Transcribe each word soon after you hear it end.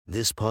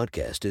This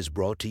podcast is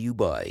brought to you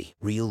by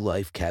Real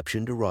Life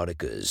Captioned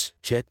Eroticas.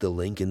 Check the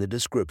link in the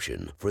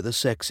description for the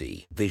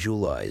sexy,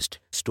 visualized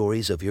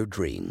stories of your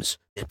dreams.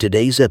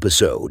 Today's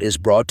episode is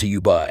brought to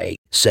you by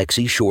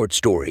Sexy Short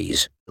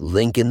Stories.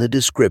 Link in the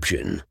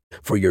description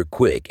for your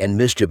quick and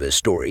mischievous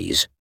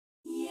stories.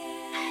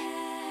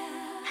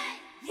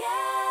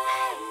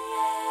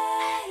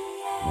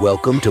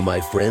 Welcome to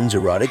my friend's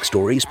Erotic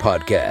Stories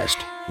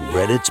podcast,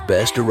 Reddit's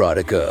Best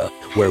Erotica,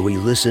 where we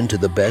listen to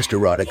the best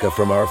erotica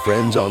from our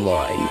friends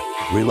online.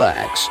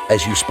 Relax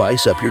as you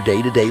spice up your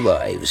day-to-day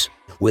lives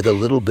with a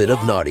little bit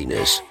of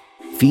naughtiness.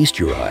 Feast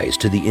your eyes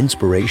to the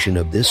inspiration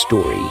of this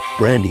story,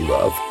 Brandy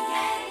Love.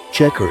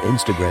 Check her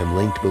Instagram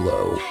linked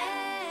below.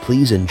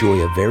 Please enjoy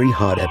a very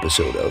hot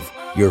episode of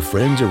Your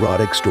Friend's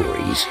Erotic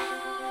Stories.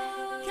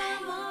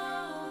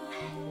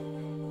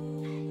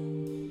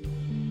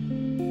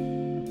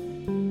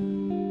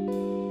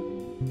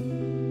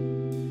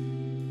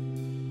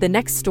 The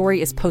next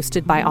story is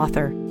posted by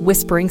author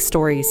Whispering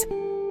Stories.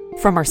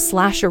 From our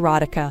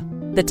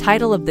 /erotica, the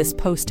title of this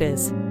post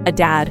is A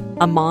Dad,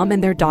 a Mom,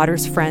 and Their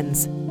Daughter's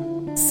Friends.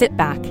 Sit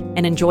back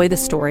and enjoy the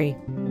story.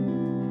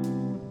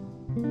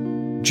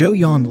 Joe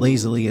yawned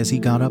lazily as he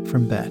got up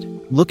from bed.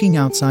 Looking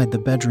outside the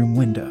bedroom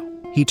window,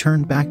 he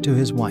turned back to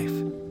his wife,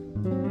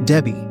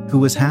 Debbie, who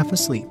was half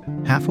asleep,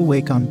 half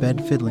awake on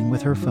bed fiddling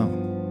with her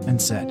phone,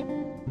 and said,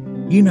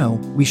 "You know,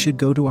 we should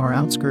go to our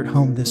outskirt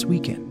home this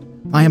weekend.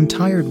 I am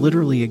tired,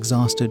 literally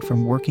exhausted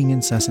from working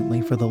incessantly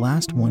for the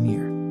last 1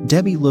 year."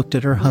 Debbie looked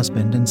at her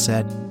husband and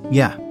said,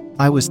 "Yeah,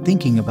 I was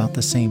thinking about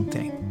the same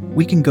thing.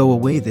 We can go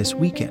away this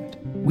weekend.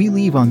 We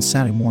leave on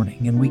Saturday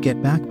morning and we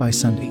get back by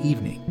Sunday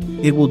evening.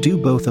 It will do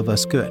both of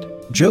us good."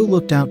 Joe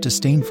looked out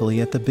disdainfully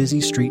at the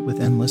busy street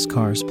with endless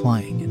cars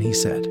plying and he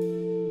said,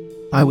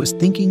 "I was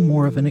thinking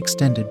more of an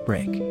extended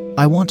break.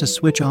 I want to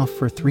switch off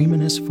for 3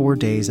 minutes 4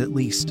 days at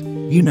least.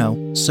 You know,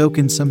 soak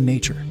in some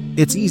nature.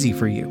 It's easy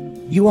for you.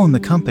 You own the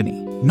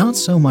company, not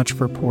so much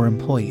for poor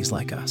employees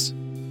like us."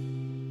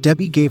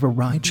 Debbie gave a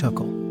wry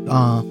chuckle.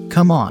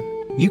 Come on.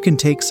 You can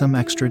take some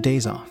extra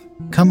days off.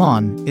 Come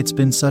on, it's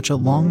been such a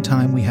long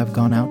time we have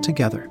gone out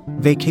together.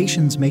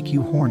 Vacations make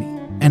you horny,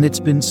 and it's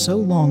been so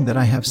long that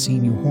I have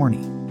seen you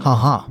horny.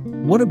 Haha.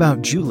 What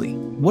about Julie?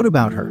 What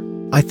about her?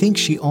 I think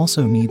she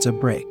also needs a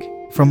break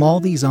from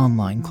all these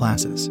online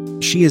classes.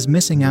 She is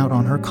missing out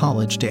on her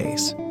college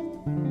days."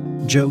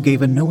 Joe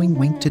gave a knowing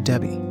wink to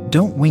Debbie.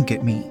 "Don't wink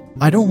at me.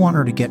 I don't want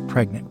her to get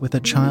pregnant with a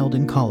child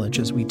in college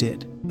as we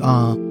did."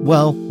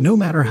 Well, no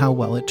matter how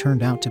well it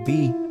turned out to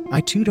be, I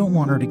too don't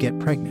want her to get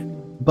pregnant.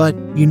 But,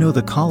 you know,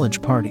 the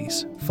college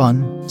parties,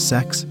 fun,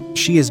 sex,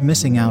 she is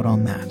missing out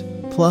on that.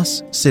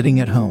 Plus, sitting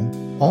at home,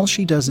 all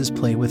she does is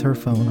play with her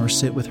phone or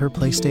sit with her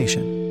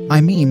PlayStation.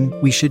 I mean,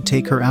 we should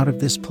take her out of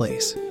this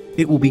place.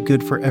 It will be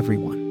good for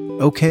everyone.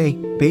 Okay,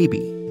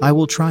 baby, I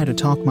will try to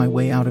talk my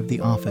way out of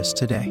the office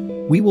today.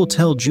 We will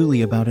tell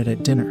Julie about it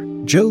at dinner."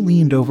 Joe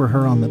leaned over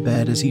her on the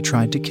bed as he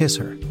tried to kiss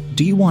her.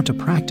 "Do you want to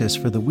practice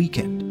for the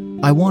weekend?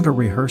 I want a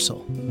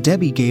rehearsal."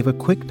 Debbie gave a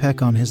quick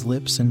peck on his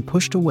lips and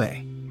pushed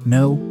away.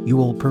 "No, you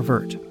old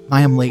pervert.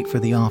 I am late for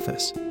the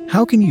office.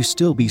 How can you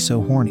still be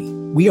so horny?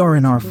 We are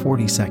in our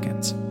 40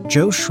 seconds.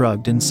 Joe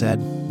shrugged and said,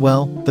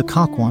 "Well, the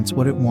cock wants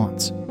what it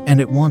wants,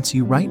 and it wants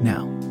you right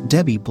now."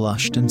 Debbie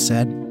blushed and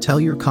said, "Tell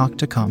your cock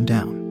to calm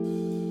down."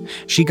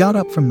 She got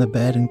up from the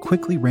bed and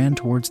quickly ran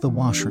towards the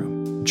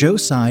washroom. Joe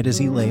sighed as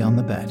he lay on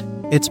the bed.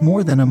 It's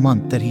more than a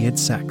month that he had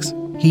sex.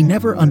 He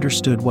never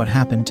understood what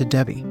happened to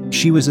Debbie.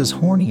 She was as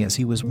horny as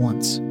he was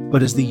once,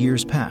 but as the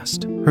years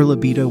passed, her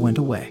libido went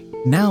away.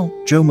 Now,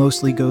 Joe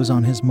mostly goes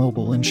on his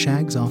mobile and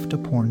shags off to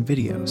porn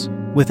videos.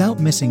 Without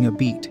missing a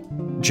beat,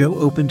 Joe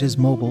opened his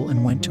mobile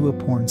and went to a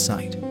porn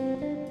site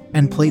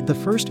and played the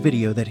first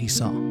video that he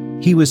saw.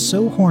 He was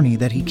so horny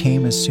that he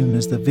came as soon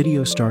as the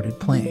video started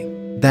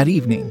playing. That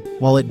evening,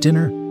 while at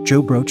dinner,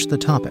 Joe broached the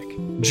topic.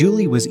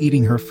 Julie was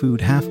eating her food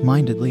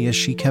half-mindedly as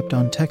she kept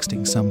on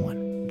texting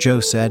someone.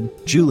 Joe said,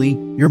 "Julie,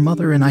 your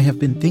mother and I have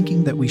been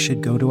thinking that we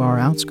should go to our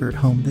outskirt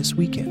home this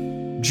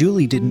weekend."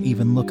 Julie didn't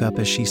even look up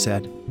as she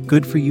said,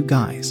 "Good for you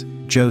guys."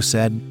 Joe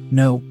said,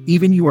 "No,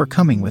 even you are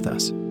coming with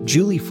us."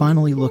 Julie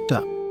finally looked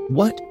up.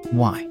 "What?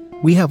 Why?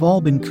 We have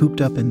all been cooped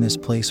up in this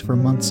place for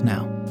months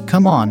now.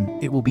 Come on,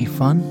 it will be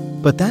fun."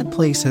 "But that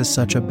place has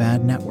such a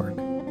bad network."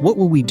 "What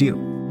will we do?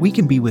 We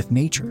can be with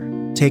nature,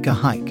 take a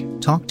hike,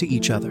 talk to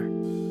each other,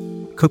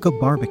 cook a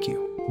barbecue.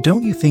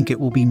 Don't you think it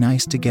will be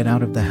nice to get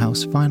out of the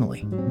house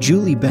finally?"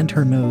 Julie bent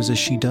her nose as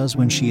she does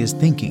when she is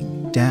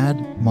thinking.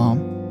 "Dad, Mom,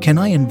 can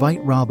I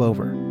invite Rob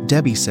over?"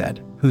 Debbie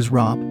said, "Who's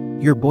Rob?"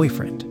 "Your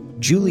boyfriend."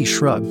 Julie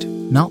shrugged.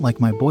 "Not like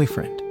my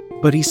boyfriend,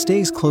 but he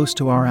stays close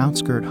to our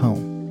outskirt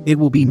home. It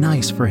will be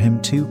nice for him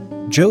too."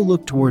 Joe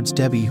looked towards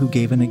Debbie, who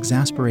gave an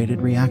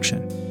exasperated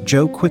reaction.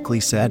 Joe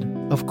quickly said,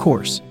 "Of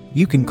course,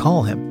 you can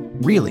call him.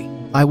 Really,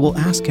 I will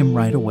ask him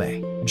right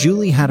away."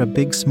 Julie had a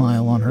big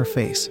smile on her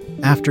face.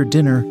 After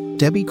dinner,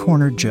 Debbie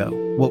cornered Joe.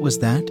 "What was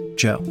that,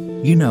 Joe?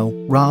 You know,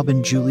 Rob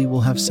and Julie will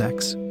have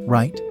sex,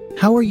 right?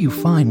 How are you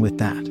fine with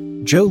that?"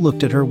 Joe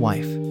looked at her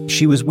wife.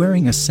 She was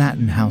wearing a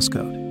satin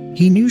housecoat.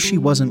 He knew she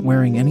wasn't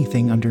wearing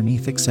anything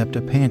underneath except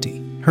a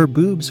panty. Her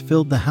boobs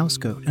filled the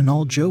housecoat and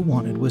all Joe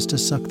wanted was to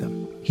suck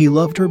them. He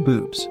loved her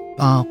boobs.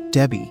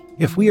 Debbie,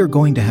 if we are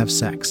going to have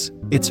sex,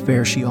 it's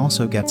fair she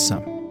also gets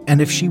some.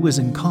 And if she was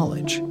in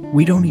college,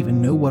 we don't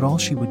even know what all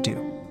she would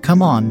do.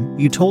 Come on,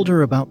 you told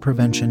her about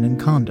prevention and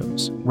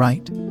condoms,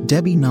 right?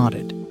 Debbie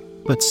nodded.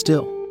 But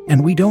still,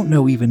 and we don't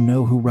even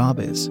know who Rob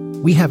is.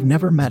 We have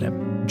never met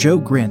him. Joe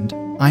grinned.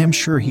 I am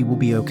sure he will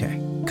be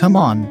okay. Come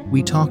on,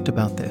 we talked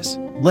about this.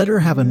 Let her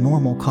have a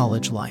normal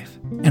college life,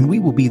 and we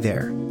will be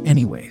there,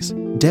 anyways.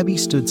 Debbie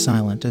stood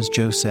silent as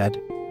Joe said,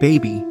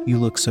 Baby, you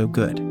look so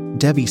good.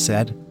 Debbie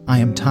said, I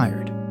am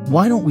tired.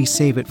 Why don't we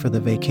save it for the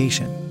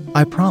vacation?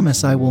 I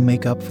promise I will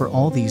make up for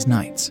all these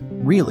nights.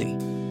 Really?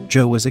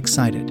 Joe was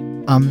excited.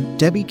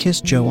 Debbie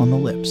kissed Joe on the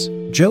lips.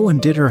 Joe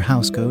undid her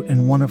housecoat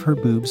and one of her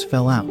boobs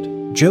fell out.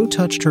 Joe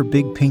touched her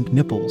big pink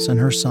nipples and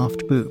her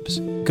soft boobs.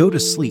 Go to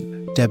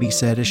sleep, Debbie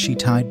said as she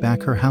tied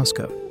back her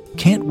housecoat.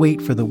 Can't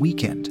wait for the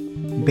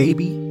weekend.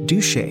 Baby,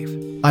 do shave.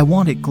 I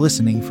want it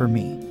glistening for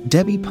me.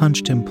 Debbie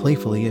punched him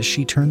playfully as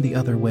she turned the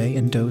other way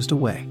and dozed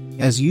away.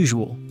 As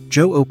usual,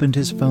 Joe opened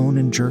his phone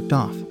and jerked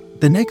off.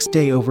 The next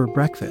day over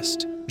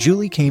breakfast,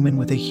 Julie came in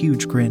with a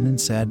huge grin and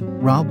said,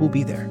 Rob will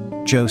be there.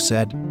 Joe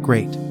said,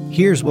 Great.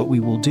 Here's what we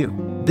will do.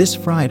 This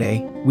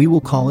Friday, we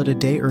will call it a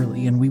day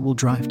early and we will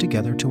drive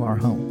together to our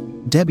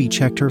home. Debbie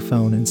checked her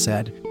phone and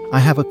said, I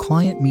have a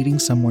client meeting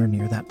somewhere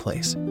near that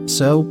place.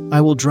 So,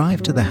 I will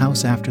drive to the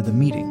house after the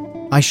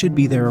meeting. I should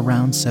be there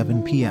around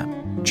 7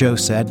 p.m. Joe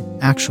said,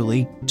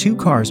 Actually, 2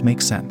 cars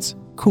make sense.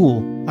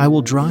 Cool, I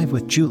will drive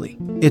with Julie.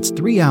 It's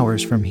 3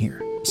 hours from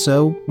here.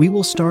 So, we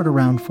will start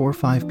around 4 or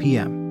 5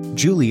 p.m.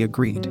 Julie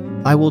agreed.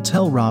 I will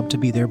tell Rob to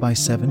be there by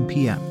 7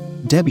 p.m.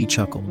 Debbie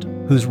chuckled.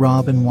 Who's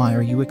Rob and why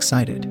are you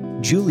excited?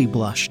 Julie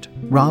blushed.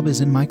 Rob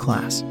is in my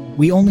class.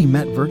 We only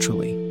met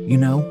virtually,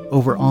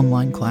 over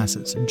online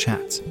classes and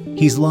chats.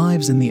 He's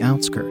lives in the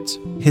outskirts.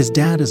 His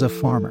dad is a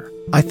farmer.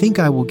 I think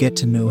I will get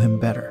to know him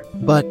better.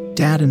 But,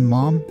 Dad and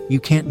Mom, you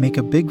can't make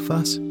a big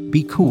fuss?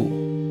 Be cool.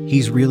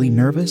 He's really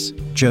nervous?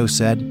 Joe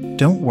said,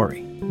 Don't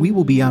worry. We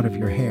will be out of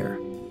your hair.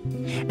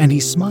 And he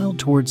smiled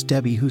towards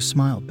Debbie, who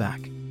smiled back.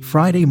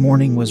 Friday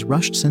morning was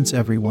rushed since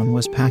everyone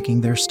was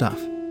packing their stuff.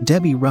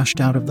 Debbie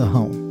rushed out of the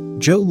home.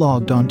 Joe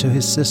logged onto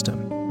his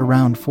system.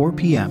 Around 4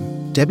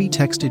 p.m., Debbie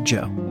texted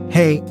Joe,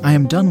 Hey, I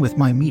am done with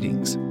my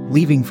meetings.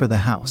 Leaving for the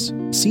house.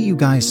 See you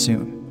guys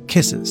soon.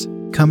 Kisses.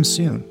 Come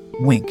soon.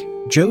 Wink.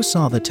 Joe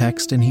saw the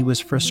text and he was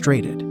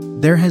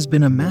frustrated. There has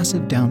been a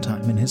massive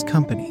downtime in his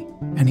company,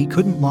 and he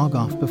couldn't log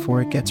off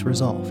before it gets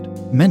resolved.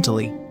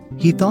 Mentally,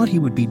 he thought he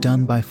would be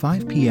done by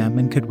 5 p.m.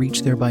 and could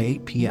reach there by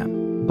 8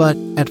 p.m. But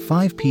at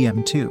 5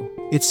 p.m. too,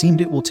 it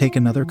seemed it will take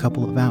another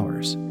couple of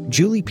hours.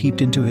 Julie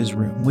peeped into his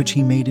room, which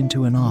he made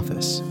into an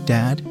office.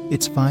 Dad,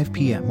 it's 5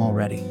 p.m.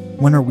 already.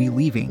 When are we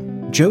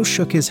leaving? Joe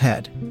shook his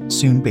head.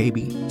 Soon,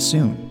 baby,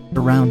 soon.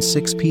 Around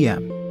 6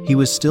 p.m., he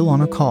was still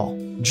on a call.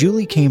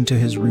 Julie came to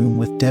his room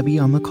with Debbie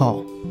on the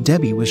call.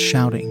 Debbie was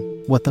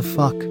shouting, What the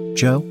fuck,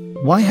 Joe?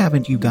 Why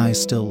haven't you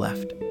guys still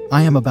left?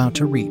 I am about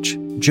to reach.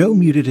 Joe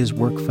muted his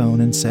work phone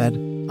and said,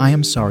 I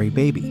am sorry,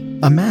 baby.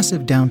 A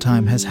massive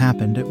downtime has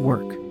happened at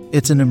work.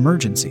 It's an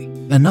emergency.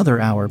 Another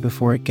hour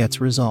before it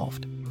gets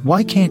resolved.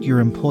 Why can't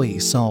your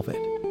employees solve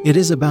it? It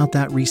is about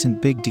that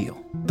recent big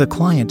deal. The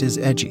client is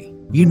edgy.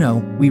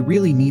 We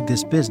really need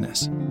this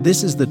business.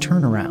 This is the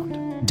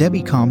turnaround.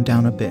 Debbie calmed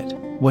down a bit.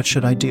 What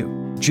should I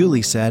do?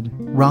 Julie said,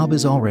 Rob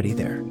is already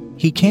there.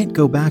 He can't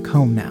go back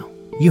home now.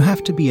 You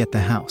have to be at the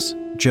house.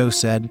 Joe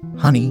said,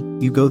 Honey,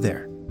 you go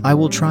there. I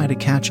will try to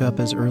catch up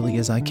as early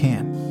as I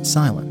can.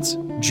 Silence.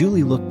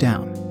 Julie looked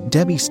down.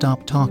 Debbie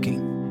stopped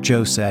talking.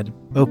 Joe said,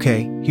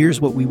 Okay, here's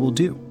what we will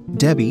do.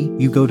 Debbie,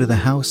 you go to the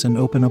house and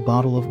open a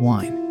bottle of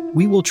wine.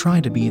 We will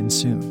try to be in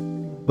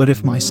soon. But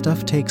if my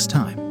stuff takes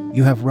time,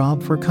 you have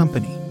Rob for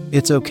company.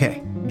 It's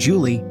okay.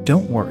 Julie,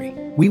 don't worry.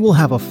 We will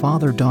have a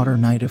father-daughter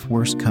night if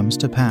worst comes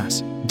to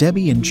pass.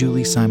 Debbie and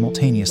Julie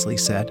simultaneously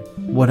said,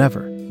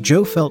 Whatever.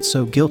 Joe felt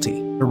so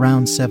guilty.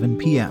 Around 7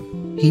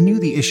 p.m., he knew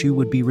the issue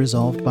would be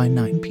resolved by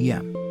 9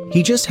 p.m.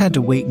 He just had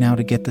to wait now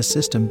to get the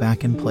system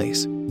back in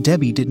place.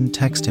 Debbie didn't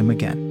text him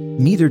again.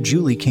 Neither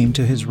Julie came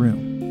to his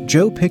room.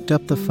 Joe picked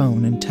up the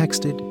phone and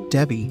texted,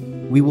 Debbie,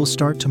 we will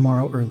start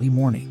tomorrow early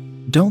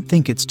morning. Don't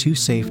think it's too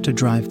safe to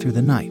drive through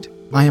the night.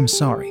 I am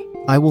sorry.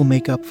 I will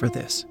make up for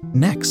this.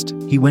 Next,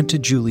 he went to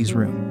Julie's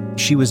room.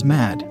 She was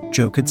mad,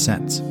 Joe could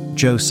sense.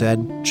 Joe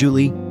said,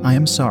 Julie, I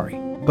am sorry,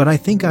 but I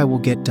think I will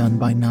get done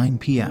by 9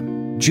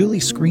 p.m. Julie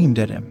screamed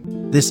at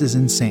him. This is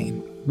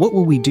insane. What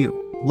will we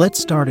do? Let's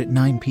start at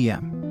 9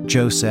 p.m.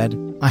 Joe said,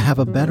 I have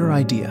a better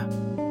idea.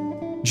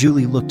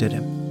 Julie looked at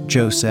him.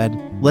 Joe said,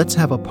 Let's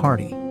have a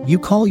party. You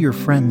call your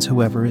friends,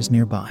 whoever is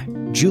nearby.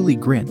 Julie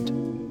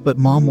grinned. But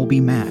Mom will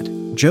be mad.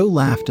 Joe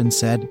laughed and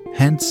said,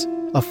 Hence,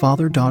 a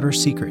father-daughter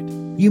secret.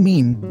 You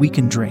mean we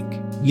can drink?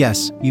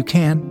 Yes, you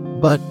can,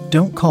 but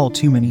don't call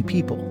too many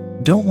people.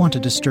 Don't want to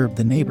disturb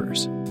the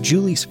neighbors.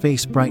 Julie's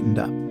face brightened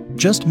up.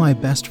 Just my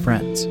best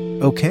friends.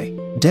 Okay.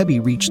 Debbie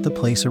reached the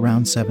place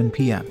around 7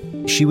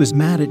 p.m. She was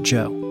mad at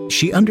Joe.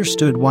 She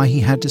understood why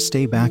he had to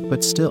stay back,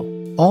 but still,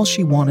 all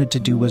she wanted to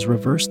do was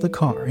reverse the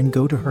car and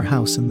go to her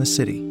house in the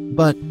city.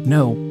 But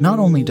no, not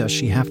only does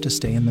she have to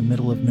stay in the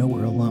middle of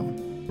nowhere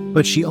alone,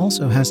 but she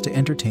also has to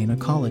entertain a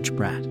college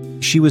brat.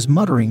 She was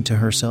muttering to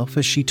herself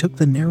as she took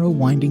the narrow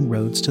winding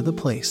roads to the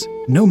place.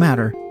 No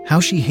matter how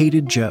she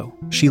hated Joe,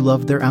 she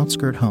loved their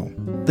outskirt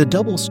home. The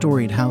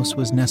double-storied house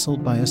was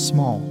nestled by a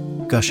small,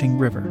 gushing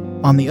river.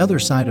 On the other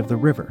side of the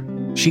river,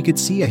 she could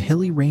see a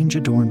hilly range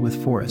adorned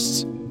with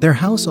forests. Their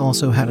house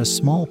also had a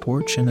small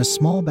porch and a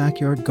small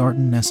backyard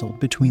garden nestled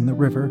between the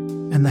river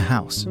and the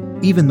house.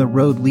 Even the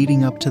road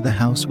leading up to the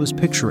house was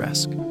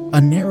picturesque,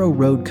 a narrow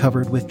road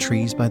covered with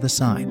trees by the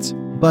sides.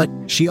 But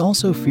she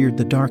also feared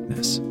the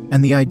darkness,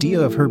 and the idea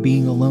of her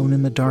being alone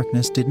in the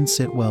darkness didn't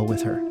sit well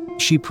with her.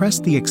 She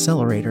pressed the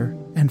accelerator,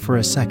 and for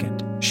a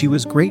second, she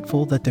was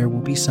grateful that there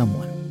will be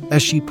someone.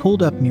 As she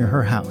pulled up near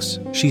her house,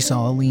 she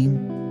saw a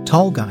lean,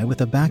 tall guy with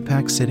a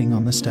backpack sitting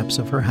on the steps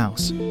of her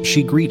house.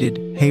 She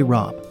greeted, "Hey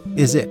Rob,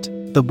 is it?"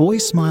 The boy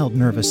smiled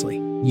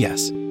nervously.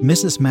 "Yes,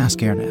 Mrs.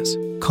 Mascarenhas.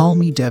 Call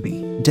me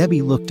Debbie."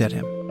 Debbie looked at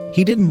him.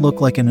 He didn't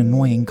look like an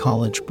annoying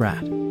college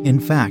brat. In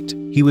fact,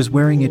 he was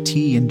wearing a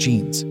tee and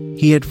jeans.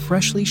 He had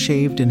freshly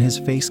shaved and his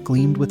face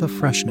gleamed with a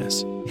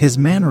freshness. His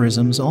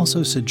mannerisms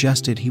also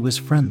suggested he was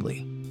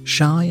friendly,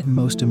 shy, and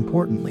most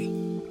importantly,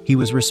 he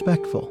was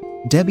respectful.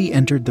 Debbie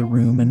entered the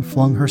room and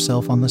flung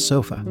herself on the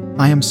sofa.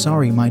 "I am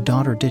sorry my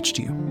daughter ditched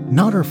you."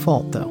 "Not her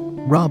fault though."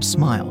 Rob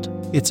smiled.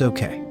 "It's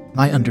okay.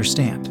 I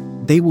understand.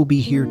 They will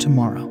be here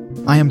tomorrow.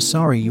 I am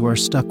sorry you are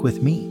stuck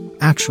with me.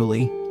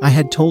 Actually, I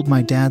had told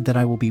my dad that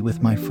I will be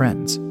with my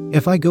friends.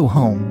 If I go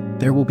home,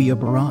 there will be a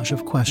barrage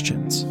of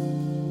questions."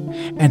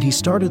 And he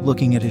started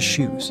looking at his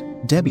shoes.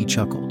 Debbie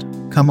chuckled.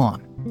 "Come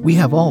on, we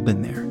have all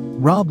been there."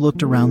 Rob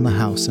looked around the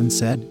house and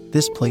said,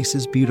 "This place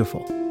is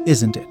beautiful,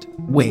 isn't it?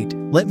 Wait,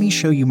 let me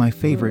show you my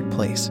favorite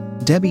place."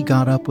 Debbie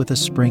got up with a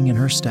spring in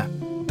her step.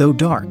 Though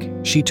dark,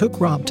 she took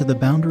Rob to the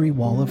boundary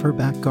wall of her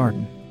back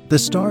garden. The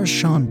stars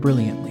shone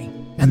brilliantly,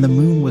 and the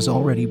moon was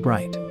already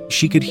bright.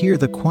 She could hear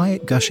the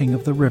quiet gushing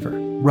of the river.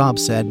 Rob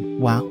said,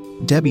 "Wow."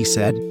 Debbie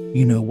said,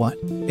 "You know what?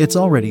 It's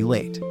already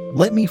late.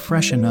 Let me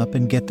freshen up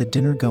and get the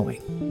dinner going.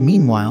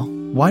 Meanwhile,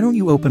 why don't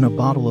you open a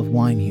bottle of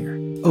wine here?"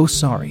 "Oh,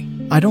 sorry.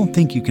 I don't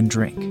think you can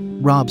drink."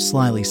 Rob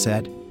slyly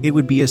said, "It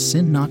would be a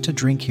sin not to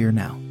drink here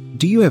now."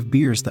 "Do you have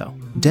beers though?"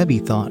 Debbie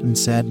thought and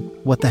said,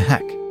 "What the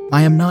heck?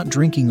 I am not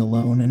drinking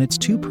alone and it's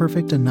too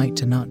perfect a night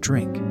to not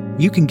drink.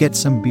 You can get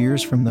some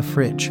beers from the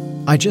fridge.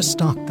 I just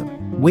stocked them.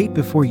 Wait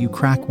before you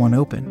crack one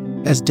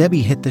open." As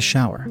Debbie hit the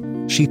shower,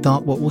 she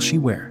thought, what will she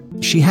wear?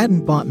 She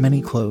hadn't bought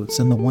many clothes,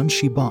 and the ones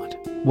she bought,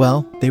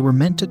 well, they were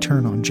meant to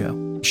turn on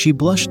Joe. She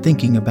blushed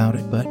thinking about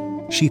it, but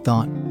she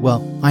thought,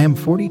 well, I am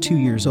 42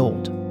 years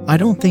old. I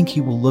don't think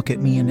he will look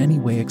at me in any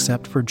way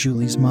except for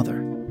Julie's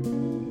mother.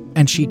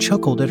 And she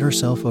chuckled at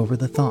herself over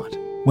the thought.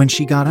 When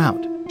she got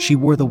out, she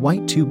wore the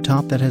white tube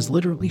top that has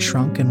literally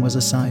shrunk and was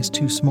a size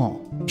too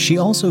small. She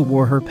also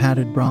wore her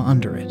padded bra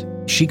under it.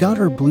 She got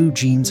her blue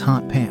jeans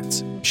hot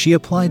pants. She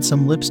applied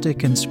some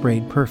lipstick and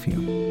sprayed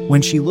perfume.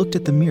 When she looked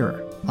at the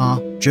mirror,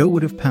 Joe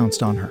would have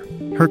pounced on her.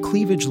 Her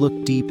cleavage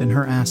looked deep and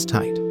her ass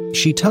tight.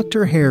 She tucked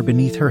her hair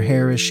beneath her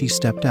hair as she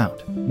stepped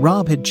out.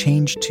 Rob had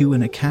changed too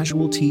in a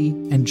casual tee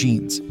and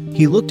jeans.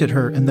 He looked at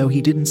her, and though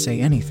he didn't say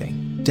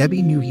anything,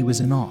 Debbie knew he was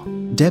in awe.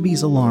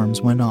 Debbie's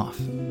alarms went off.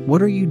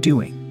 "What are you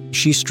doing?"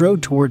 She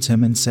strode towards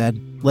him and said,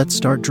 "Let's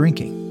start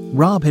drinking."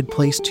 Rob had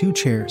placed 2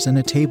 chairs and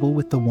a table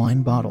with the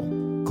wine bottle,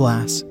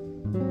 glass,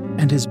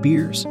 and his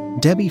beers.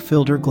 Debbie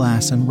filled her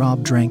glass and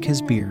Rob drank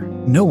his beer.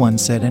 No one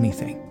said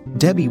anything.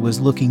 Debbie was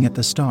looking at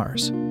the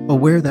stars,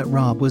 aware that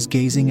Rob was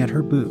gazing at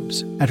her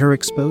boobs, at her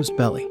exposed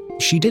belly.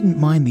 She didn't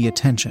mind the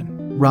attention.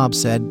 Rob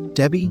said,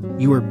 "Debbie,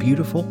 you are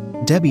beautiful."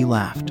 Debbie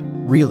laughed.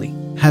 "Really?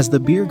 Has the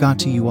beer got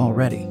to you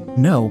already?"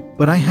 "No,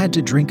 but I had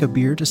to drink a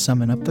beer to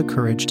summon up the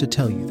courage to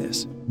tell you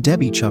this."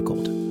 Debbie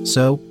chuckled.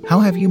 "So, how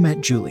have you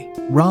met Julie?"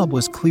 Rob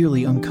was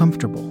clearly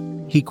uncomfortable.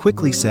 He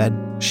quickly said,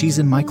 "She's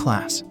in my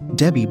class."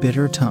 Debbie bit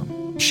her tongue.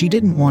 She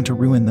didn't want to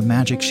ruin the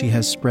magic she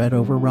has spread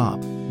over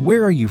Rob.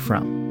 "Where are you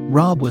from?"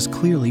 Rob was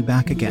clearly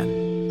back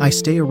again. "I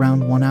stay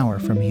around 1 hour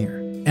from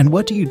here." "And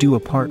what do you do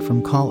apart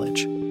from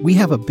college?" "We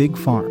have a big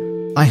farm.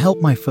 I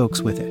help my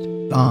folks with it."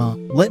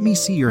 Let me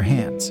see your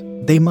hands.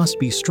 They must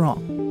be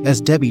strong."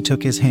 As Debbie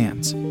took his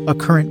hands, a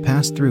current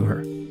passed through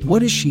her.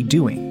 What is she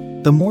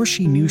doing? The more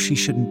she knew she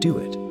shouldn't do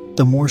it,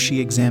 the more she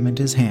examined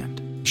his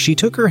hand. She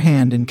took her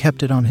hand and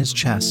kept it on his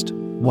chest.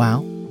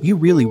 "Wow, you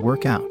really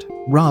work out."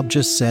 Rob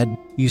just said,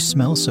 "You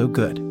smell so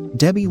good."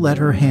 Debbie let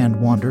her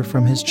hand wander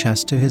from his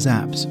chest to his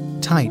abs.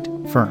 Tight,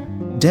 firm.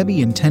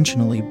 Debbie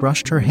intentionally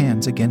brushed her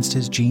hands against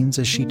his jeans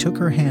as she took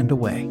her hand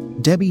away.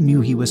 Debbie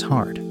knew he was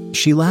hard.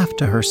 She laughed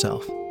to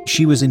herself.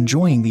 She was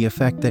enjoying the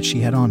effect that she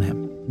had on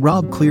him.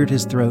 Rob cleared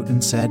his throat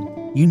and said,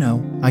 "You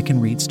know, I can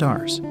read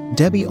stars."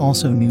 Debbie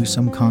also knew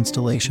some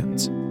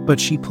constellations, but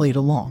she played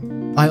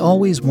along. "I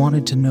always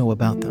wanted to know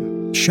about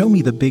them. Show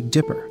me the Big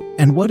Dipper."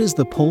 "And what is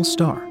the pole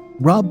star?"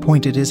 Rob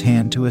pointed his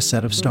hand to a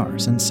set of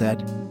stars and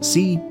said,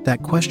 "See,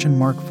 that question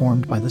mark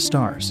formed by the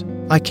stars?"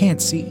 "I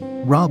can't see."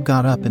 Rob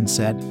got up and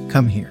said,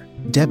 "Come here."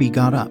 Debbie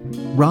got up.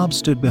 Rob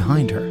stood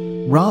behind her.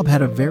 Rob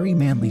had a very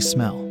manly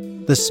smell.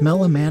 The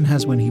smell a man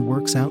has when he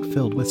works out,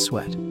 filled with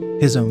sweat.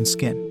 His own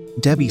skin.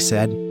 Debbie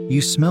said,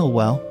 "You smell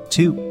well,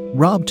 too."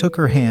 Rob took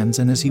her hands,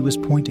 and as he was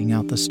pointing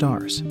out the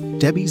stars,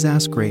 Debbie's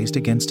ass grazed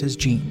against his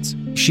jeans.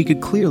 She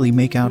could clearly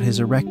make out his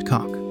erect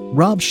cock.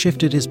 Rob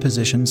shifted his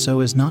position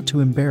so as not to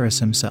embarrass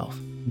himself.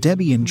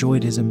 Debbie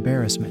enjoyed his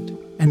embarrassment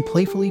and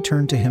playfully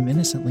turned to him,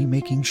 innocently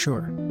making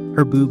sure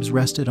her boobs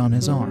rested on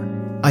his arm.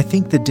 "I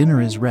think the dinner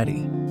is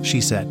ready,"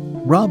 she said.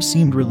 Rob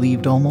seemed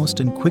relieved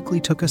almost and quickly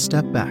took a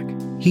step back.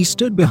 He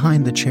stood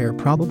behind the chair,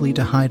 probably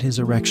to hide his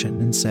erection,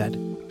 and said,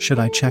 "Should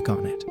I check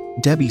on it?"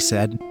 Debbie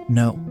said,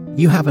 "No.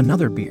 You have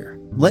another beer.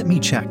 Let me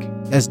check."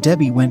 As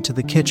Debbie went to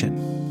the kitchen,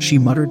 she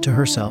muttered to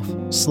herself,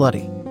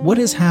 "Slutty. What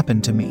has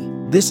happened to me?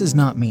 This is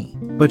not me."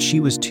 But she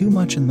was too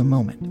much in the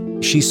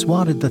moment. She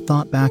swatted the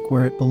thought back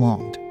where it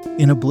belonged,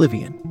 in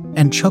oblivion,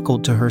 and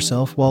chuckled to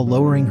herself while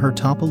lowering her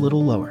top a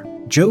little lower.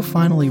 Joe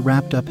finally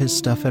wrapped up his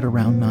stuff at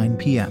around 9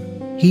 p.m.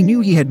 He knew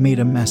he had made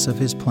a mess of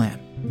his plan.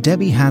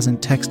 Debbie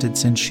hasn't texted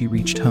since she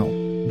reached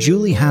home.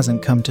 Julie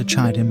hasn't come to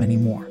chide him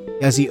anymore.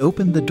 As he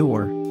opened the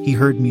door, he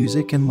heard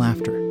music and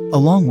laughter.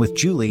 Along with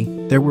Julie,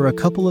 there were a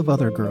couple of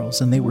other girls,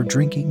 and they were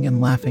drinking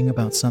and laughing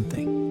about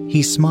something.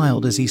 He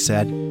smiled as he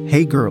said,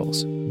 "Hey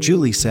girls."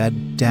 Julie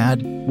said,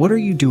 "Dad, what are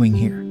you doing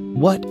here?"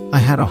 "What? I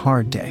had a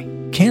hard day.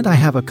 Can't I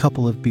have a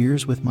couple of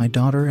beers with my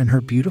daughter and her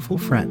beautiful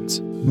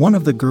friends?" One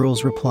of the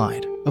girls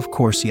replied, "Of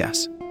course,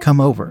 yes. Come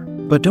over.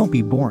 But don't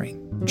be boring."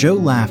 Joe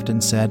laughed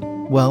and said,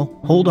 "Well,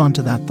 hold on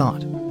to that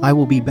thought. I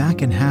will be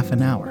back in half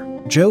an hour."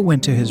 Joe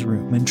went to his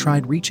room and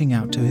tried reaching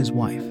out to his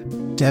wife,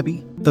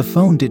 Debbie. The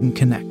phone didn't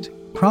connect.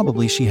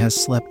 Probably she has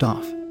slept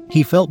off.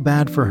 He felt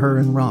bad for her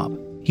and Rob.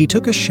 He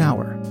took a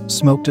shower,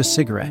 smoked a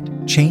cigarette,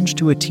 changed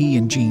to a tee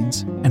and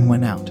jeans, and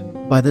went out.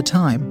 By the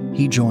time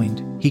he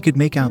joined, he could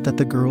make out that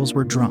the girls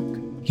were drunk.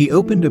 He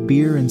opened a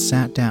beer and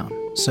sat down.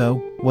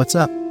 "So, what's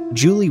up?"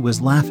 Julie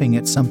was laughing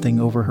at something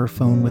over her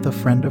phone with a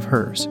friend of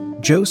hers.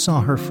 Joe saw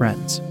her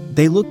friends.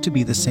 They looked to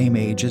be the same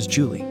age as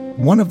Julie.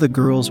 One of the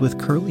girls with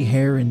curly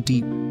hair and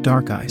deep,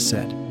 dark eyes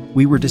said,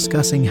 "We were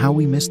discussing how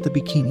we missed the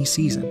bikini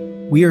season.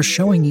 We are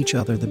showing each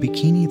other the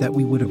bikini that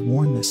we would have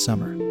worn this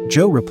summer."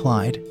 Joe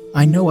replied,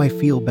 "I know, I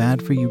feel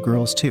bad for you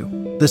girls too.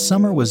 The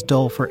summer was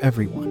dull for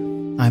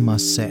everyone, I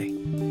must say."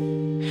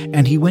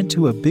 And he went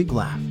to a big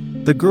laugh.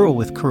 The girl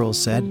with curls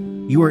said,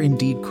 "You are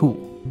indeed cool."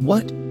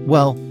 "What?"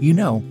 "Well, you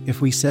know,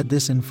 if we said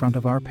this in front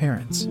of our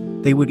parents,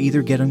 they would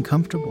either get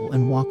uncomfortable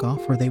and walk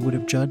off, or they would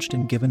have judged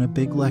and given a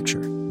big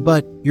lecture.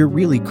 But you're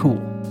really cool."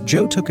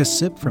 Joe took a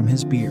sip from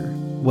his beer.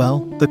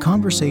 "Well, the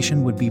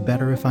conversation would be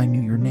better if I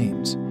knew your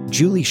names."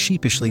 Julie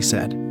sheepishly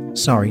said,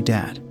 "Sorry,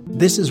 Dad.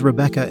 This is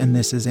Rebecca and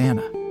this is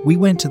Anna. We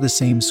went to the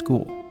same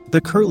school." The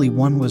curly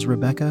one was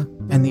Rebecca,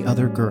 and the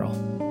other girl,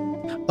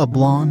 a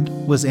blonde,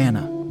 was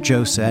Anna.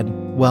 Joe said,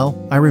 "Well,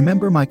 I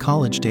remember my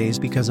college days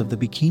because of the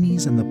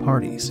bikinis and the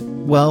parties.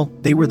 Well,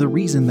 they were the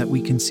reason that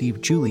we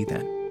conceived Julie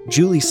then."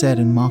 Julie said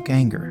in mock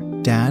anger,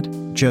 "Dad,"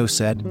 Joe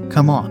said,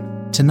 "come on.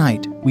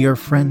 Tonight, we are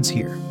friends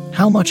here.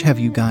 How much have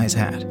you guys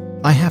had?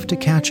 I have to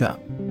catch up."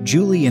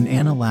 Julie and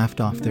Anna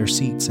laughed off their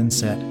seats and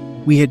said,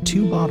 "We had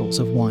 2 bottles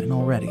of wine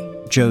already."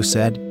 Joe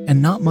said,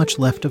 "And not much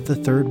left of the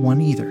third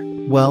one either."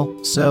 "Well,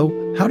 so,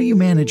 how do you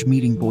manage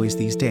meeting boys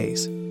these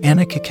days?"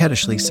 Anna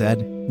coquettishly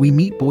said, "We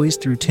meet boys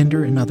through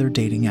Tinder and other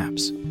dating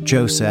apps."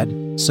 Joe said,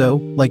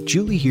 "So, like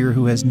Julie here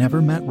who has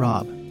never met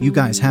Rob, you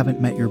guys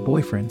haven't met your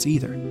boyfriends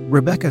either."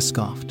 Rebecca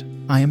scoffed,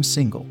 "I am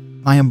single.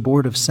 I am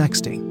bored of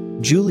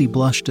sexting." Julie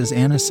blushed as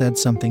Anna said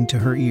something to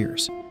her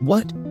ears.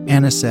 "What?"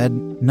 Anna said,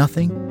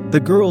 "Nothing." The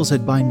girls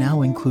had by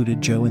now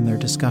included Joe in their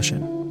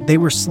discussion. They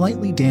were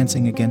slightly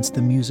dancing against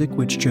the music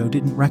which Joe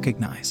didn't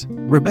recognize.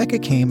 Rebecca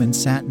came and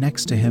sat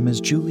next to him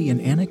as Julie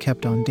and Anna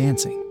kept on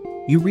dancing.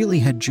 "You really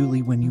had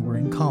Julie when you were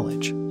in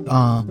college?"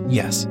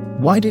 Yes.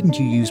 "Why didn't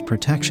you use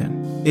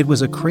protection?" "It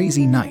was a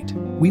crazy night.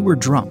 We were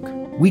drunk.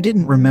 We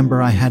didn't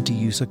remember I had to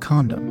use a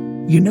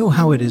condom. You know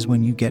how it is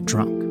when you get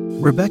drunk."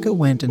 Rebecca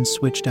went and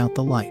switched out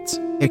the lights.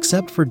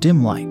 Except for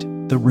dim light,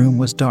 the room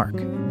was dark.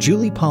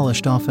 Julie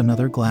polished off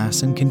another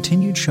glass and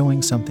continued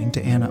showing something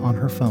to Anna on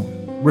her phone.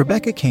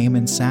 Rebecca came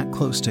and sat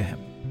close to him.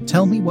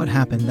 "Tell me what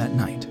happened that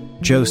night."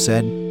 Joe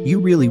said, "You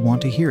really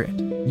want to hear it?"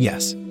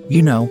 "Yes.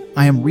 You know,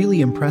 I am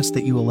really impressed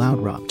that you allowed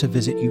Rob to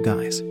visit you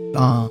guys."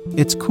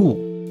 It's cool.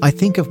 I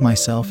think of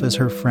myself as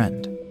her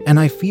friend. And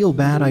I feel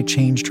bad I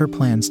changed her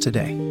plans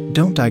today."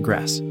 "Don't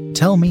digress.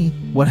 Tell me,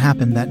 what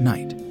happened that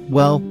night?"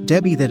 "Well,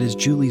 Debbie, that is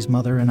Julie's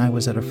mother, and I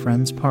was at a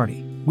friend's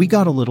party. We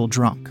got a little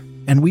drunk,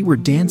 and we were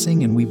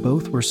dancing, and we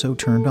both were so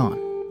turned on.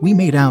 We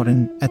made out,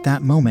 and at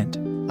that moment,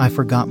 I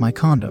forgot my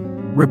condom."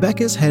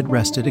 Rebecca's head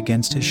rested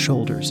against his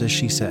shoulders as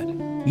she said,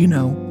 "You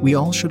know, we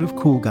all should have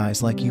cool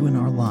guys like you in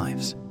our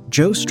lives."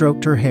 Joe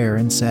stroked her hair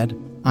and said,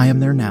 "I am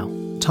there now.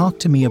 Talk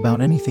to me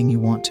about anything you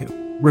want to."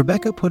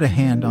 Rebecca put a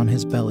hand on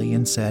his belly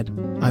and said,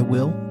 "I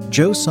will."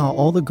 Joe saw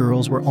all the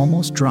girls were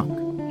almost drunk.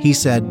 He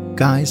said,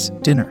 "Guys,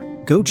 dinner.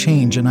 Go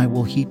change and I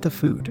will heat the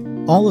food."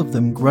 All of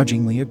them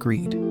grudgingly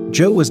agreed.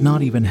 Joe was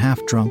not even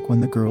half drunk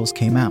when the girls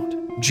came out.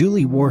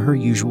 Julie wore her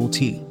usual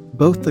tee.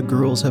 Both the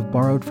girls have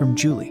borrowed from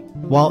Julie.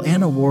 While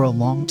Anna wore a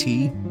long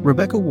tee,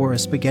 Rebecca wore a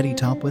spaghetti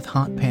top with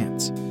hot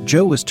pants.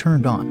 Joe was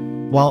turned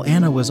on, while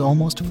Anna was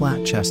almost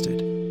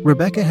flat-chested.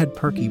 Rebecca had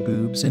perky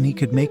boobs and he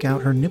could make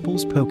out her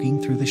nipples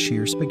poking through the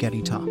sheer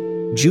spaghetti top.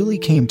 Julie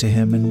came to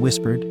him and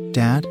whispered,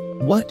 "Dad,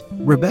 what?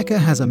 Rebecca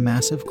has a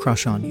massive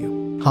crush on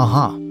you."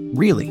 "Haha,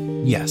 really?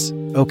 Yes,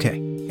 okay."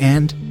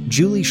 And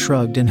Julie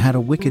shrugged and had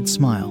a wicked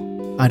smile.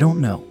 "I don't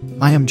know.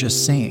 I am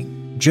just saying."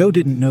 Joe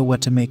didn't know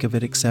what to make of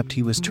it except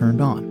he was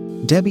turned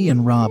on. Debbie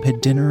and Rob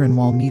had dinner and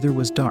while neither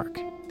was dark,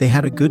 they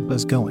had a good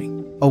buzz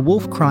going. A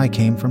wolf cry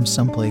came from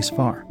someplace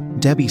far.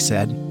 Debbie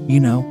said, "You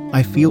know,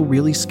 I feel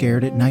really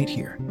scared at night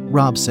here."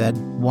 Rob said,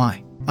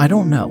 "Why?" "I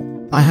don't know.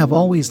 I have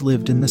always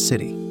lived in the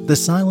city. The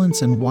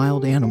silence and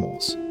wild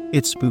animals.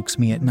 It spooks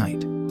me at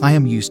night. I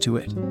am used to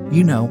it.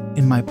 You know,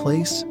 in my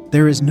place,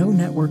 there is no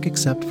network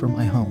except for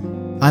my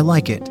home. I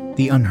like it,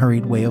 the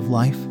unhurried way of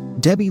life."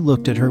 Debbie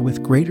looked at her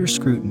with greater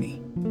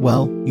scrutiny.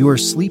 "Well, you are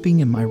sleeping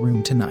in my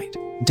room tonight."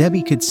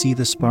 Debbie could see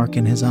the spark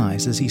in his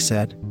eyes as he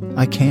said,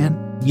 "I can?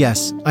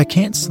 Yes, I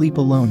can't sleep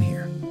alone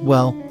here."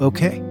 "Well,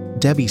 okay."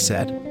 Debbie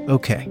said,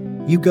 "Okay.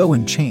 You go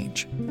and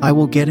change. I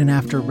will get in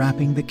after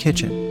wrapping the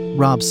kitchen."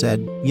 Rob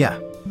said, "Yeah,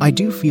 I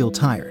do feel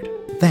tired.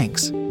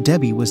 Thanks."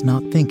 Debbie was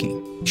not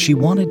thinking. She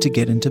wanted to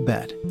get into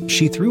bed.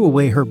 She threw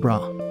away her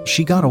bra.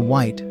 She got a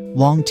white,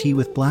 long tee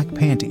with black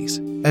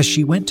panties. As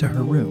she went to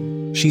her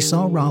room, she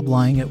saw Rob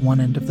lying at one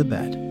end of the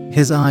bed.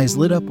 His eyes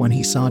lit up when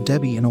he saw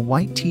Debbie in a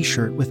white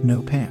t-shirt with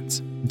no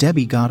pants.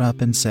 Debbie got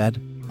up and said,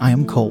 "I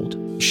am cold."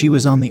 She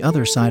was on the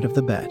other side of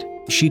the bed.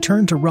 She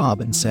turned to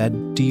Rob and said,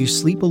 "Do you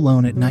sleep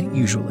alone at night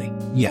usually?"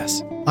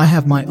 "Yes. I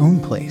have my own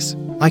place.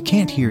 I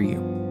can't hear you.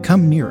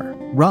 Come nearer."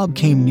 Rob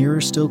came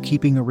nearer, still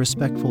keeping a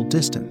respectful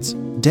distance.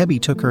 Debbie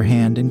took her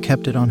hand and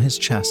kept it on his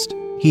chest.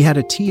 He had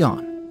a tee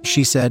on.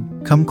 She said,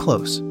 "Come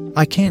close.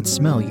 I can't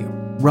smell you."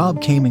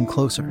 Rob came in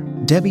closer.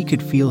 Debbie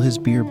could feel his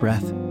beer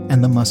breath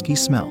and the musky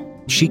smell.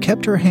 She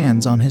kept her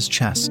hands on his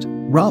chest.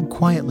 Rob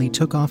quietly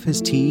took off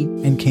his tee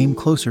and came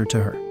closer to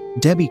her.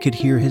 Debbie could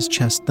hear his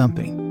chest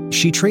thumping.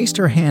 She traced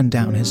her hand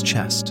down his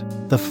chest.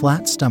 The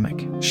flat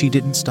stomach. She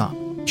didn't stop.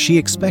 She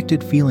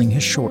expected feeling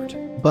his short,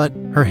 but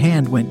her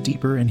hand went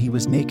deeper and he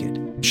was naked.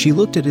 She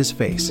looked at his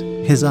face.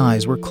 His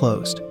eyes were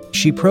closed.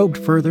 She probed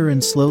further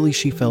and slowly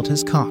she felt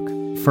his cock.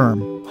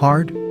 Firm,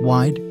 hard,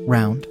 wide,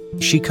 round.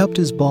 She cupped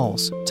his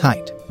balls,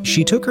 tight.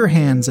 She took her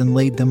hands and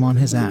laid them on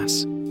his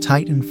ass,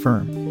 tight and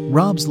firm.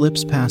 Rob's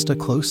lips passed a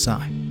close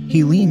sigh.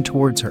 He leaned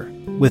towards her,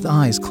 with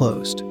eyes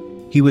closed.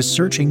 He was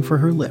searching for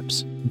her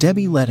lips.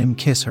 Debbie let him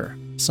kiss her.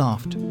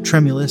 Soft,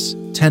 tremulous,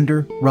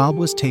 tender, Rob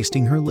was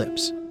tasting her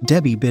lips.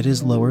 Debbie bit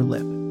his lower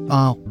lip.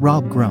 "Ah,"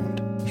 Rob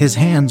groaned. His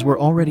hands were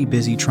already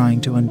busy trying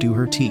to undo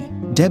her tee.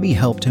 Debbie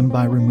helped him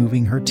by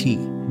removing her tee.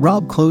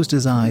 Rob closed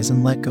his eyes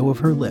and let go of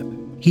her lip.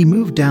 He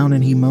moved down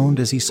and he moaned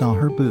as he saw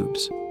her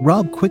boobs.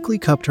 Rob quickly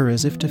cupped her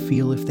as if to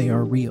feel if they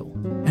are real,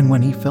 and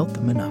when he felt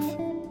them enough,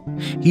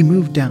 he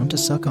moved down to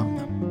suck on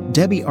them.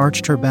 Debbie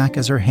arched her back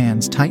as her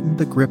hands tightened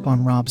the grip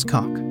on Rob's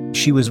cock.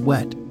 She was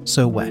wet,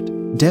 so wet.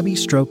 Debbie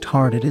stroked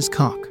hard at his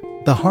cock.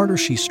 The harder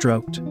she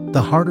stroked,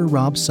 the harder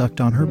Rob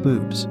sucked on her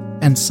boobs.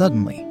 And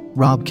suddenly,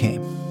 Rob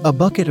came. A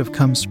bucket of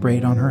cum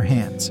sprayed on her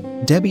hands.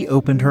 Debbie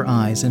opened her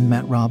eyes and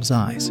met Rob's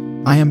eyes.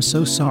 "I am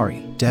so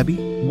sorry,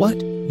 Debbie."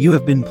 "What? You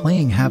have been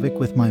playing havoc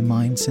with my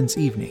mind since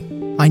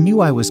evening. I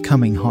knew I was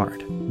coming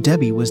hard."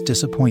 Debbie was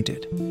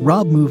disappointed.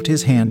 Rob moved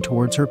his hand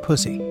towards her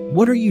pussy.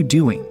 "What are you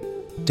doing?"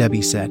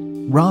 Debbie said.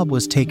 Rob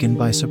was taken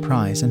by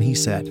surprise and he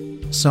said,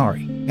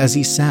 "Sorry." As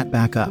he sat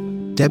back up,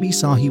 Debbie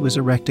saw he was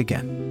erect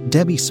again.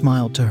 Debbie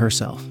smiled to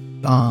herself.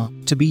 "Ah,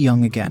 to be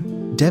young again,"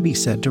 Debbie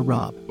said to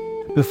Rob.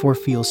 "Before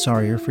feel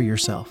sorrier for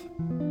yourself.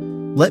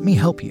 Let me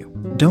help you.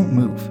 Don't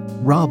move."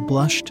 Rob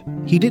blushed.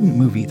 He didn't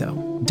move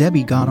though.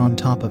 Debbie got on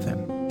top of him.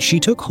 She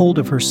took hold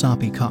of her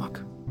soppy cock,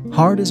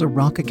 hard as a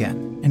rock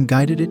again, and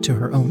guided it to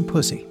her own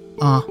pussy.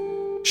 Ah!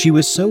 She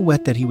was so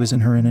wet that he was in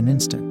her in an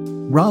instant.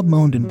 Rob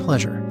moaned in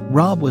pleasure.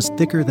 Rob was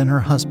thicker than her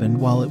husband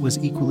while it was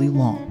equally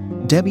long.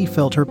 Debbie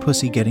felt her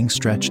pussy getting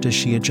stretched as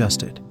she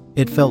adjusted.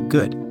 It felt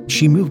good.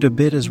 She moved a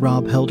bit as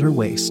Rob held her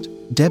waist.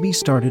 Debbie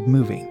started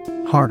moving.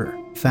 Harder,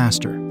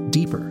 faster,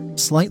 deeper,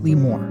 slightly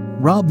more.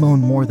 Rob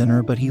moaned more than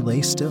her, but he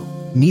lay still.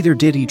 Neither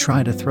did he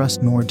try to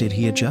thrust nor did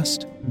he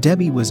adjust.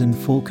 Debbie was in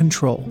full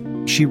control.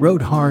 She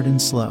rode hard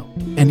and slow,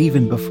 and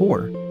even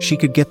before she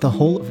could get the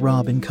whole of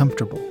Rob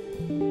uncomfortable,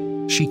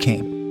 she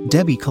came.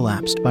 Debbie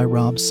collapsed by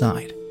Rob's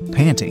side.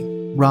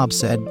 Panting, Rob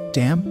said,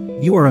 "Damn,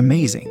 you are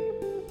amazing."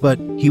 But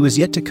he was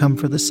yet to come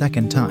for the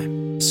second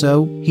time.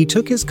 So he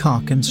took his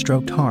cock and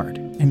stroked hard,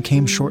 and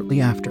came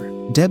shortly after.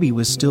 Debbie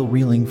was still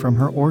reeling from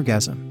her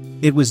orgasm.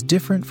 It was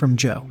different from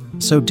Joe.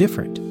 So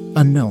different,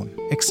 unknown,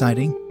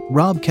 exciting.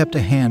 Rob kept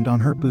a hand on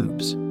her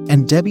boobs,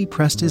 and Debbie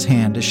pressed his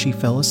hand as she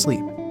fell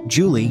asleep.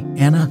 Julie,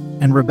 Anna,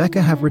 and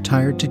Rebecca have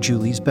retired to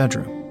Julie's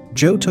bedroom.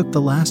 Joe took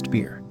the last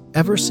beer.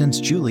 Ever since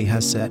Julie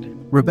has said,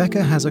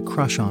 Rebecca has a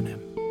crush on him.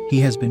 He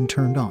has been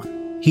turned on.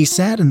 He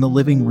sat in the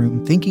living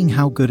room thinking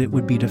how good it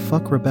would be to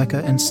fuck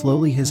Rebecca, and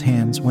slowly his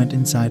hands went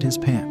inside his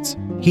pants.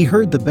 He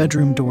heard the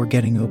bedroom door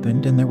getting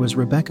opened and there was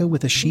Rebecca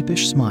with a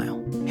sheepish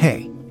smile.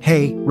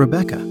 Hey,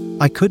 Rebecca,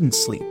 I couldn't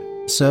sleep.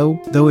 So,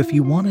 though if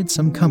you wanted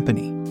some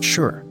company,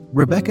 sure.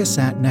 Rebecca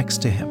sat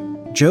next to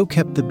him. Joe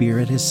kept the beer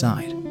at his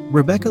side.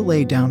 Rebecca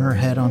lay down her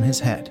head on his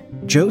head.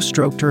 Joe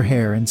stroked her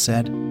hair and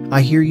said,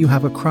 I hear you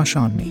have a crush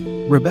on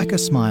me. Rebecca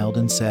smiled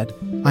and said,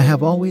 I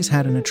have always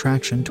had an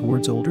attraction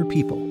towards older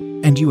people,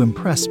 and you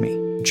impress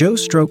me. Joe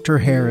stroked her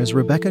hair as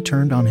Rebecca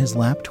turned on his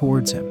lap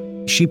towards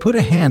him. She put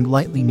a hand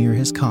lightly near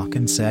his cock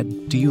and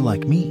said, Do you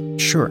like me?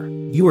 Sure.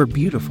 You are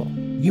beautiful.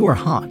 You are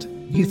hot.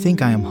 You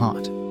think I am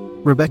hot.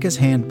 Rebecca's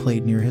hand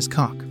played near his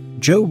cock.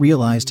 Joe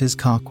realized his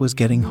cock was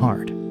getting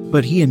hard,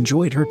 but he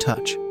enjoyed her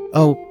touch.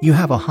 Oh, you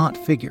have a hot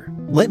figure.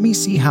 Let me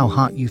see how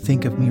hot you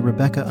think of me.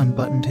 Rebecca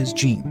unbuttoned his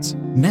jeans.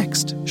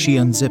 Next, she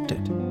unzipped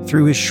it.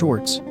 Through his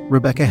shorts,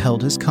 Rebecca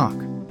held his cock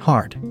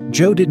hard.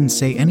 Joe didn't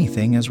say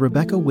anything as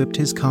Rebecca whipped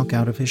his cock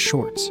out of his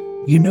shorts.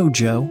 You know,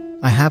 Joe,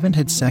 I haven't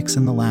had sex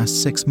in the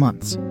last 6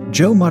 months.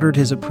 Joe muttered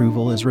his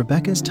approval as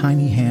Rebecca's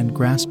tiny hand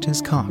grasped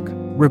his cock.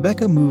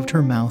 Rebecca moved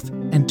her mouth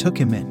and took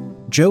him in.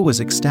 Joe was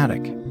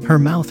ecstatic. Her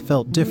mouth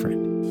felt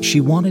different.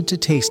 She wanted to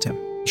taste him.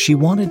 She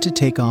wanted to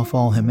take off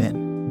all him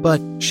in,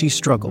 but she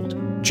struggled.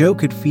 Joe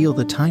could feel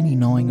the tiny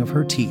gnawing of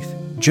her teeth.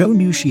 Joe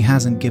knew she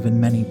hasn't given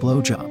many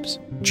blowjobs.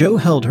 Joe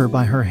held her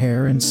by her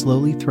hair and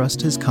slowly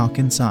thrust his cock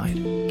inside.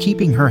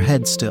 Keeping her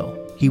head still,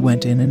 he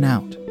went in and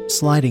out,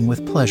 sliding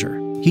with pleasure.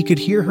 He could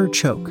hear her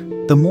choke.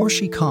 The more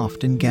she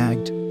coughed and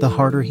gagged, the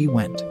harder he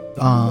went.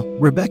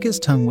 Rebecca's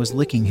tongue was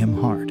licking him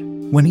hard.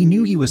 When he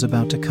knew he was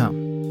about to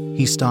come,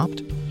 he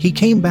stopped. He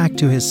came back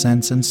to his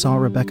sense and saw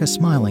Rebecca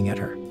smiling at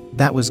her.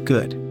 That was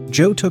good.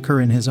 Joe took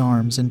her in his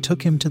arms and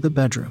took him to the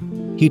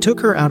bedroom. He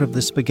took her out of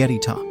the spaghetti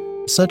top.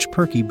 Such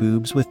perky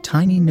boobs with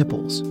tiny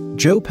nipples.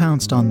 Joe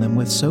pounced on them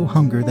with so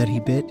hunger that he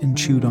bit and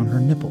chewed on her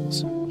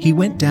nipples. He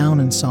went down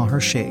and saw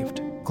her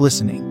shaved,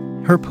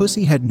 glistening. Her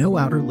pussy had no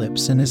outer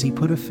lips, and as he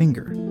put a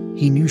finger,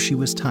 he knew she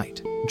was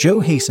tight.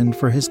 Joe hastened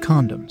for his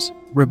condoms.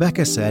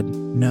 Rebecca said,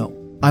 No,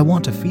 I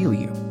want to feel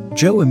you.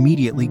 Joe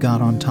immediately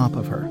got on top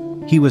of her.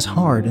 He was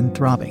hard and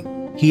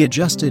throbbing. He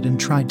adjusted and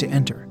tried to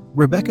enter.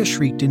 Rebecca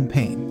shrieked in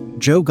pain.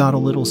 Joe got a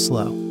little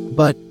slow,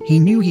 but he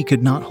knew he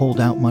could not hold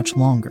out much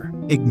longer.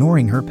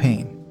 Ignoring her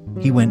pain,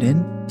 he went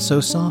in,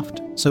 so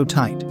soft, so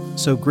tight,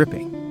 so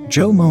gripping.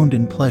 Joe moaned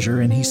in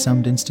pleasure and he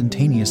summed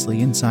instantaneously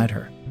inside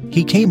her.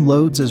 He came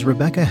loads as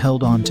Rebecca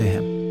held on to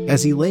him.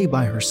 As he lay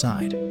by her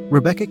side,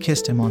 Rebecca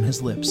kissed him on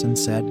his lips and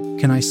said,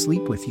 Can I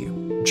sleep with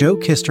you? Joe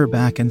kissed her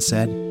back and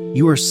said,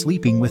 You are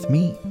sleeping with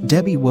me.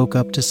 Debbie woke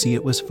up to see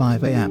it was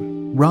 5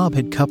 a.m. Rob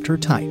had cupped her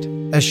tight.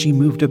 As she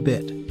moved a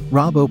bit,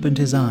 Rob opened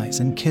his eyes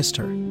and kissed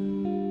her.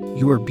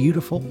 You are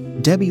beautiful.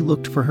 Debbie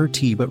looked for her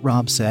tea, but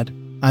Rob said,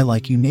 I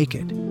like you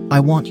naked. I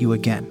want you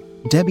again.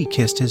 Debbie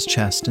kissed his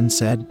chest and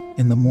said,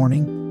 In the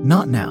morning?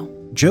 Not now.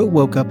 Joe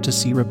woke up to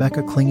see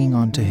Rebecca clinging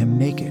onto him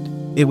naked.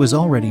 It was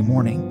already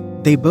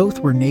morning. They both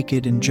were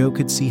naked and Joe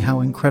could see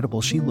how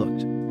incredible she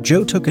looked.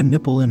 Joe took a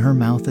nipple in her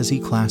mouth as he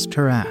clasped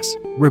her ass.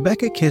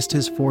 Rebecca kissed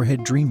his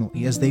forehead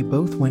dreamily as they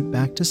both went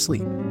back to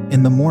sleep.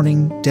 In the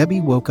morning, Debbie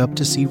woke up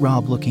to see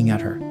Rob looking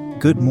at her.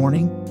 Good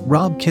morning.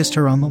 Rob kissed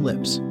her on the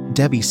lips.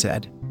 Debbie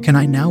said, Can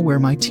I now wear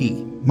my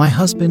tea? My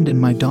husband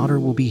and my daughter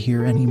will be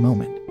here any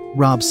moment.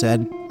 Rob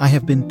said, I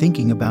have been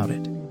thinking about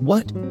it.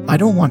 What? I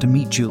don't want to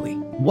meet Julie.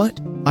 What?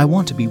 I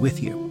want to be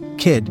with you.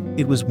 Kid,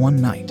 it was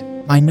one night.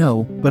 I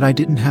know, but I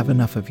didn't have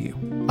enough of you.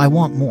 I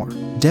want more.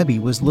 Debbie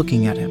was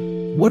looking at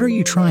him. What are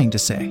you trying to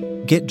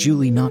say? Get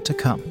Julie not to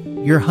come.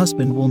 Your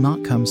husband will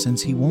not come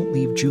since he won't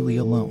leave Julie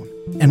alone.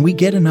 And we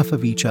get enough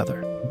of each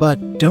other.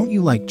 But, don't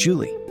you like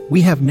Julie?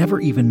 We have never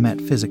even met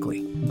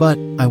physically. But,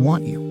 I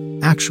want you.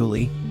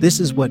 Actually, this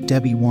is what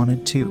Debbie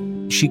wanted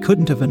too. She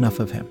couldn't have enough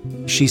of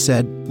him. She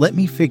said, Let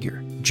me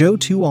figure. Joe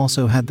too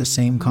also had the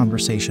same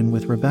conversation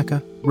with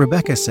Rebecca.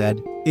 Rebecca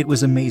said, It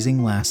was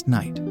amazing last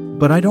night.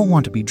 But I don't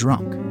want to be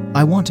drunk.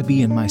 I want to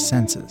be in my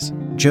senses.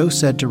 Joe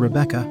said to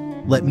Rebecca,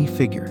 Let me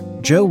figure.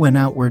 Joe went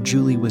out where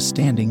Julie was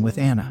standing with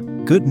Anna.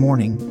 Good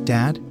morning,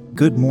 Dad.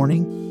 Good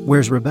morning.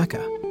 Where's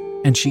Rebecca?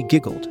 And she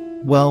giggled.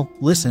 Well,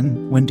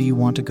 listen, when do you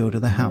want to go to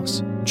the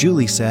house?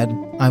 Julie said,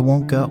 I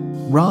won't go.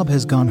 Rob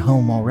has gone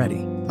home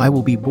already. I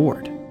will be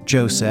bored.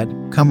 Joe said,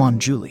 Come on,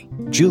 Julie.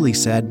 Julie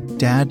said,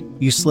 Dad,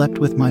 you slept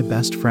with my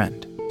best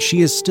friend.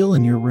 She is still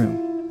in your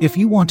room. If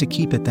you want to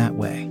keep it that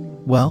way,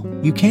 well,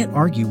 you can't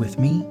argue with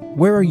me.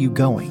 Where are you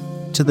going?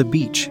 To the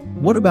beach.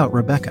 What about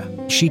Rebecca?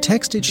 She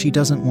texted she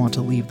doesn't want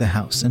to leave the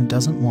house and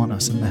doesn't want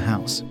us in the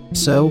house.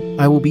 So,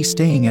 I will be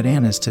staying at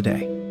Anna's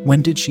today.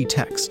 When did she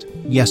text?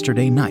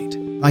 Yesterday night.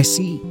 I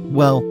see.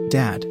 Well,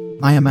 Dad,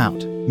 I am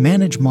out.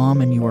 Manage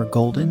Mom and you are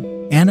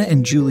golden. Anna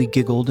and Julie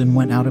giggled and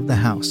went out of the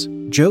house.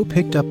 Joe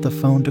picked up the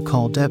phone to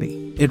call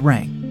Debbie. It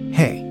rang.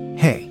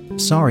 Hey,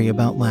 sorry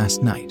about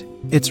last night.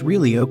 It's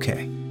really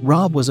okay.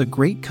 Rob was a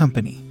great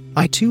company.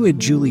 I too had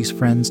Julie's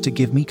friends to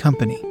give me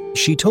company.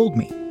 She told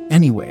me.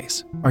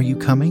 Anyways, are you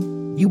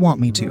coming? You want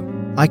me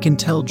to? I can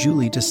tell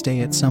Julie to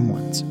stay at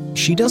someone's.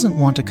 She doesn't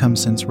want to come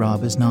since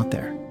Rob is not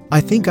there.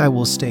 I think I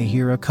will stay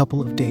here a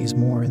couple of days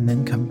more and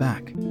then come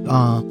back.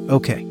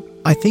 Okay.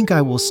 I think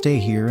I will stay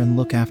here and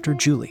look after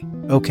Julie.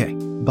 Okay,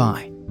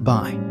 bye.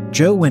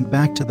 Joe went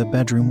back to the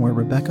bedroom where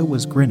Rebecca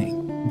was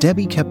grinning.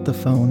 Debbie kept the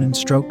phone and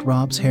stroked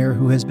Rob's hair,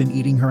 who has been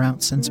eating her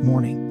out since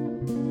morning.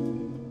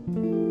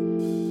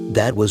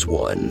 That was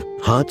one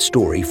hot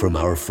story from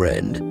our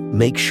friend.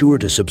 Make sure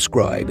to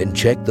subscribe and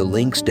check the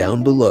links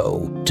down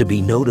below to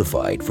be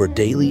notified for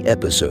daily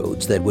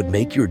episodes that would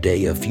make your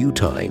day a few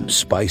times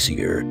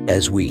spicier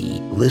as we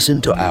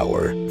listen to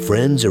our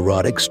friends'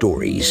 erotic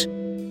stories.